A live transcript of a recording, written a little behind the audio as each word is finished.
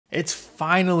It's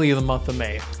finally the month of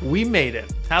May. We made it.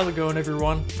 How's it going,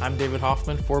 everyone? I'm David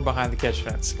Hoffman for Behind the Catch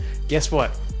Fence. Guess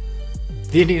what?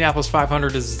 The Indianapolis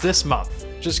 500 is this month.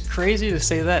 Just crazy to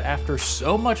say that after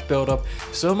so much buildup,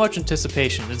 so much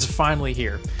anticipation. It's finally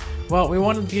here. Well, we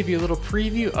wanted to give you a little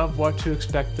preview of what to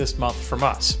expect this month from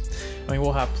us. I mean,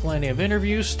 we'll have plenty of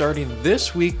interviews starting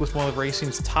this week with one of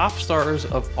racing's top stars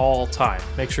of all time.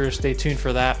 Make sure to stay tuned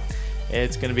for that.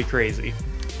 It's going to be crazy.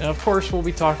 And of course, we'll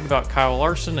be talking about Kyle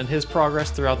Larson and his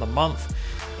progress throughout the month.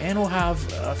 And we'll have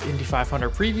an Indy 500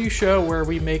 preview show where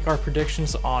we make our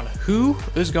predictions on who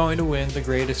is going to win the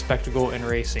greatest spectacle in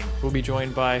racing. We'll be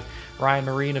joined by Ryan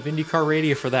Marine of IndyCar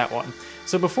Radio for that one.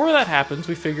 So before that happens,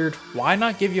 we figured, why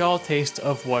not give you all a taste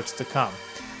of what's to come?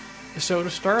 So to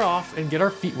start off and get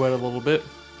our feet wet a little bit,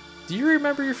 do you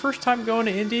remember your first time going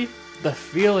to Indy? The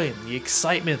feeling, the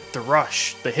excitement, the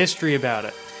rush, the history about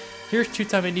it. Here's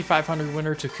two-time Indy 500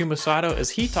 winner Takuma Sato as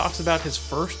he talks about his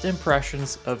first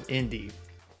impressions of Indy.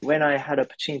 When I had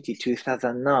opportunity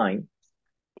 2009,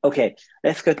 okay,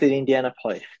 let's go to the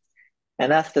Indianapolis. And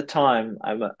that's the time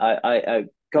I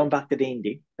gone back to the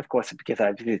Indy, of course, because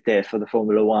I was there for the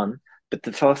Formula One, but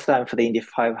the first time for the Indy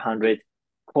 500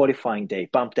 qualifying day,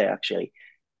 bump day actually.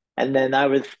 And then I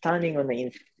was standing on the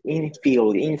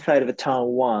infield inside of a turn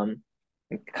one,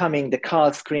 the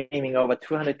car screaming over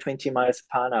 220 miles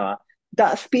per hour.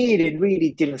 That speed, it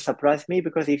really didn't surprise me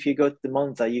because if you go to the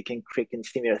Monza, you can create in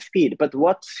similar speed. But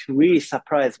what really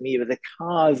surprised me was the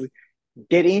cars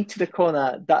get into the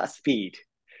corner that speed.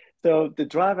 So the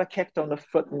driver kept on the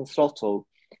foot and throttle.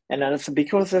 And then so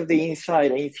because of the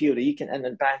infield, and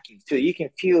then banking, so you can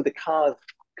feel the cars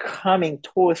coming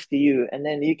towards you, and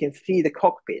then you can see the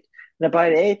cockpit. Now by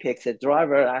the apex, the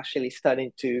driver actually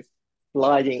starting to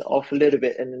sliding off a little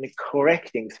bit and then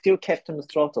correcting, still kept on the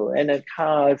throttle, and then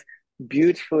cars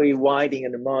beautifully widening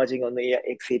and emerging on the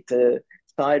exit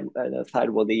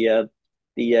sidewall, the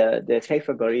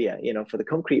safer barrier, for the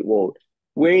concrete wall,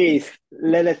 where is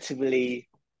relatively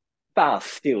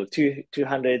fast still,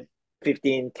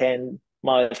 215, 10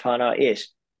 miles per hour ish.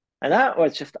 And that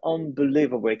was just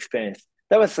unbelievable experience.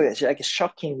 That was like a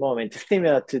shocking moment,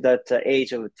 similar to that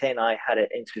age of 10 I had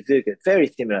it in Suzuka, very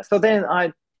similar. So then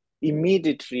I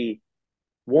immediately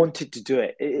wanted to do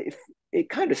it. It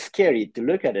kind of scary to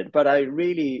look at it, but I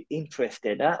really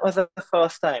interested. That was the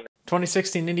first time.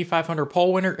 2016 Indy 500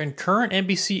 pole winner and current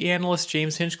NBC analyst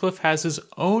James Hinchcliffe has his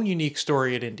own unique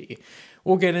story at Indy.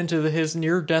 We'll get into his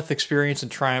near-death experience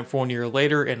and triumph 1 year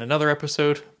later in another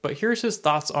episode, but here's his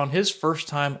thoughts on his first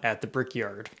time at the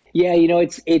Brickyard. Yeah,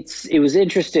 it was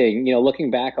interesting, looking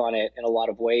back on it in a lot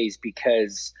of ways,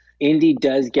 because Indy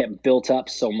does get built up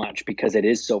so much because it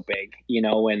is so big,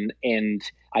 and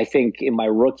I think in my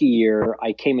rookie year,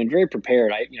 I came in very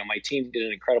prepared. My team did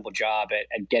an incredible job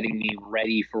at getting me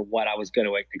ready for what I was going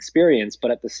to experience.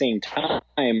 But at the same time,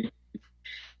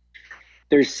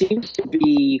 there seems to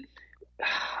be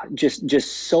just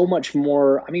so much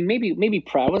more. I mean, maybe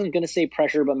I wasn't going to say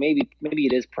pressure, but maybe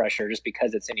it is pressure just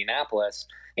because it's Indianapolis.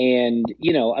 And,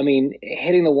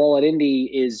 hitting the wall at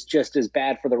Indy is just as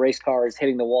bad for the race car as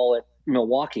hitting the wall at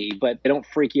Milwaukee, but they don't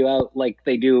freak you out like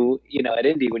they do, at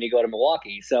Indy when you go to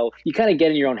Milwaukee. So you kind of get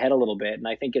in your own head a little bit. And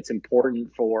I think it's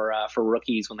important for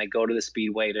rookies when they go to the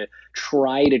Speedway to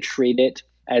try to treat it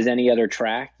as any other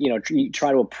track,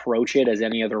 try to approach it as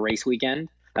any other race weekend.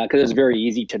 Because it's very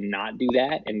easy to not do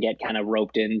that and get kind of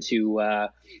roped into,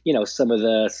 some of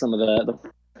the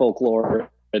folklore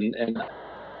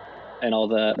and all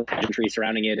the pageantry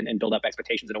surrounding it and build up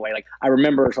expectations in a way. Like I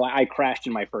remember, so I crashed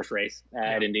in my first race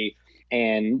at Indy,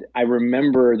 and I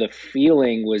remember the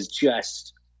feeling was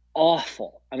just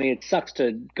awful. I mean, it sucks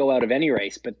to go out of any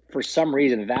race, but for some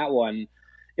reason that one,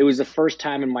 it was the first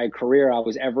time in my career I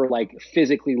was ever like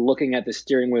physically looking at the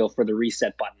steering wheel for the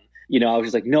reset button. I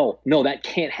was just like, no, that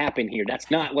can't happen here. That's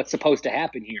not what's supposed to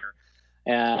happen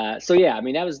here. So yeah, I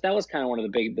mean, that was kind of one of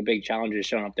the big challenges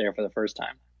showing up there for the first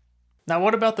time. Now,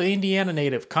 what about the Indiana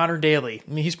native, Conor Daly?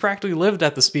 I mean, he's practically lived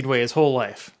at the Speedway his whole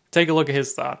life. Take a look at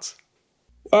his thoughts.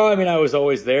 Well, I mean, I was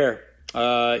always there.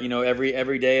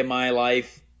 Every day of my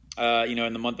life,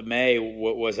 in the month of May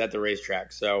was at the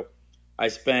racetrack. So I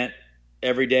spent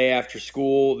every day after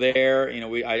school there.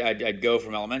 I'd go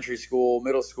from elementary school,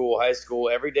 middle school, high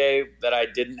school, every day that I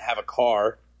didn't have a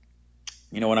car,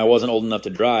 when I wasn't old enough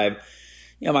to drive.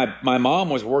 My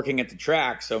mom was working at the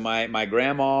track, so my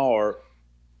grandma or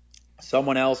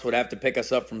someone else would have to pick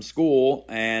us up from school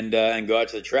and go out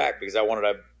to the track because I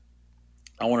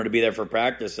wanted to be there for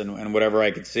practice and whatever I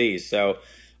could see. So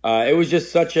it was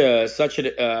just such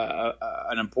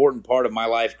an important part of my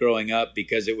life growing up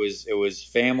because it was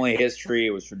family history, it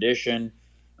was tradition.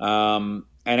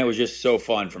 and it was just so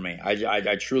fun for me.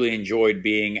 I truly enjoyed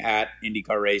being at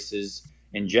IndyCar races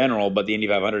in general, but the Indy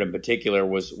 500 in particular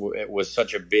was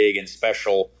such a big and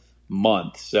special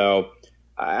month. So,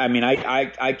 I mean,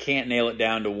 I can't nail it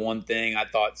down to one thing. I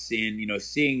thought seeing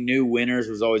new winners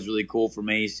was always really cool for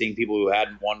me. Seeing people who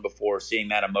hadn't won before, seeing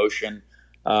that emotion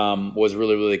was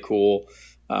really, really cool.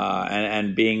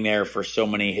 And being there for so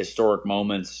many historic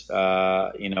moments,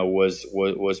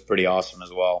 was pretty awesome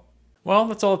as well. Well,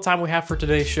 that's all the time we have for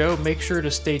today's show. Make sure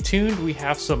to stay tuned. We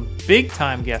have some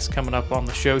big-time guests coming up on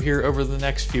the show here over the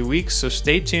next few weeks, so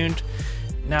stay tuned.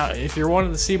 Now, if you're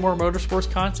wanting to see more motorsports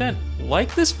content,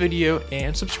 like this video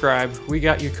and subscribe. We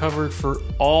got you covered for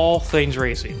all things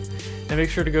racing. And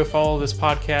make sure to go follow this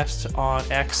podcast on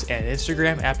X and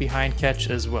Instagram at Behind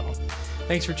Catch as well.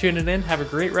 Thanks for tuning in. Have a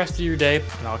great rest of your day,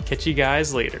 and I'll catch you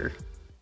guys later.